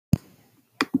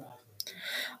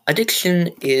Addiction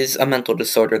is a mental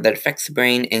disorder that affects the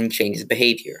brain and changes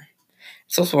behavior.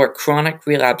 It's also a chronic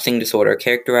relapsing disorder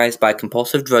characterized by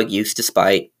compulsive drug use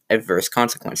despite adverse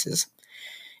consequences.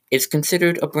 It's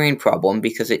considered a brain problem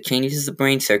because it changes the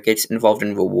brain circuits involved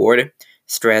in reward,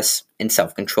 stress, and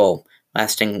self control,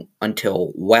 lasting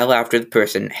until well after the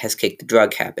person has kicked the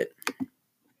drug habit.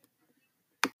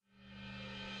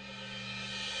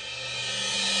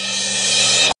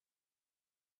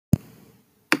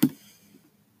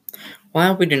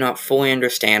 While we do not fully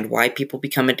understand why people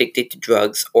become addicted to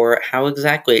drugs or how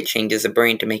exactly it changes the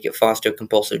brain to make it foster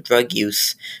compulsive drug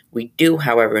use, we do,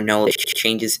 however, know that it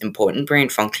changes important brain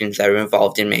functions that are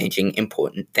involved in managing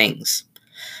important things.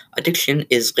 Addiction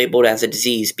is labeled as a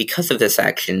disease because of this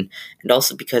action, and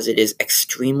also because it is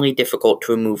extremely difficult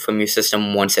to remove from your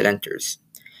system once it enters.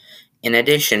 In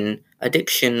addition,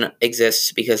 addiction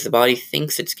exists because the body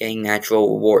thinks it's getting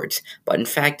natural rewards, but in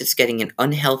fact it's getting an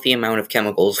unhealthy amount of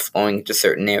chemicals flowing into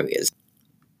certain areas.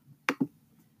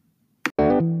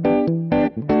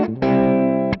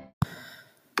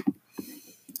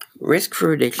 Risk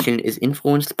for addiction is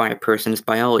influenced by a person's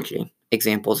biology,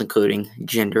 examples including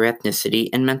gender, ethnicity,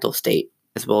 and mental state,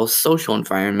 as well as social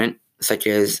environment, such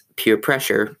as peer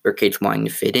pressure or kids wanting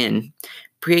to fit in,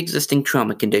 pre-existing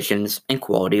trauma conditions, and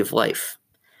quality of life.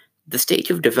 The stage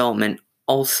of development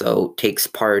also takes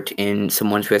part in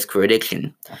someone's risk for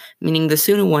addiction, meaning the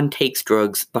sooner one takes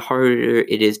drugs, the harder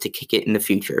it is to kick it in the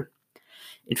future.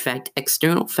 In fact,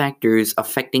 external factors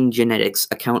affecting genetics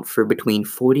account for between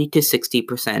 40 to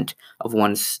 60% of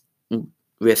one's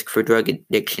risk for drug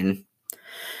addiction.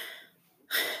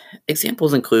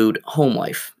 Examples include home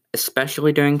life,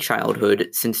 especially during childhood,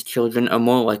 since children are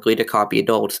more likely to copy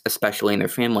adults, especially in their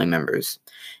family members,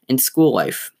 and school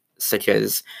life, such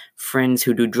as friends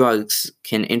who do drugs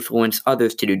can influence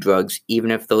others to do drugs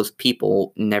even if those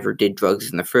people never did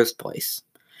drugs in the first place.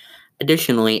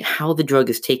 Additionally, how the drug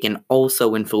is taken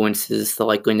also influences the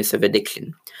likeliness of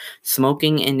addiction.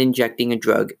 Smoking and injecting a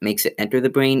drug makes it enter the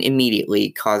brain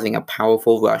immediately, causing a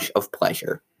powerful rush of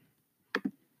pleasure.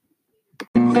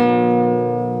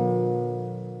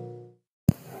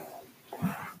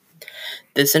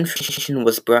 This information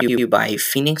was brought to you by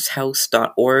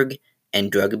phoenixhouse.org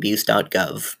and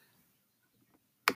drugabuse.gov.